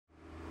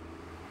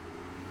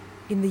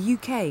In the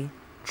UK,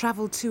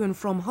 travel to and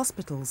from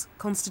hospitals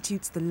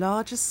constitutes the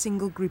largest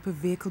single group of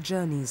vehicle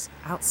journeys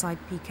outside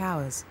peak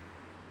hours.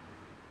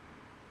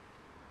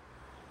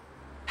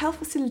 Health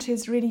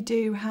facilities really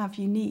do have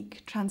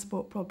unique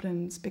transport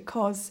problems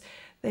because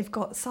they've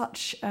got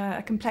such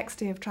a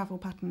complexity of travel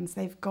patterns.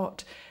 They've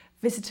got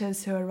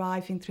visitors who are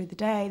arriving through the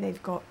day,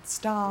 they've got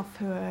staff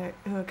who are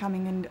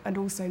coming and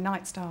also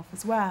night staff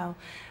as well.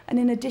 And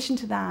in addition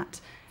to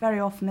that, very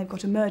often they've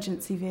got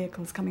emergency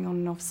vehicles coming on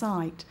and off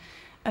site.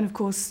 And of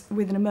course,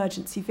 with an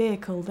emergency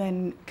vehicle,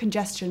 then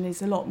congestion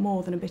is a lot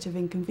more than a bit of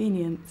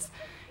inconvenience.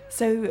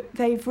 So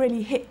they've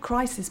really hit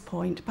crisis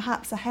point,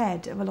 perhaps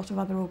ahead of a lot of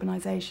other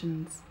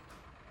organisations.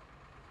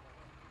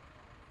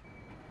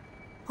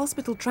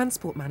 Hospital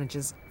transport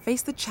managers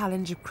face the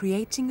challenge of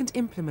creating and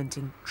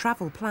implementing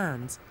travel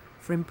plans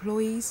for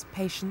employees,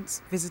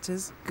 patients,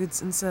 visitors,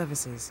 goods and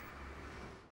services.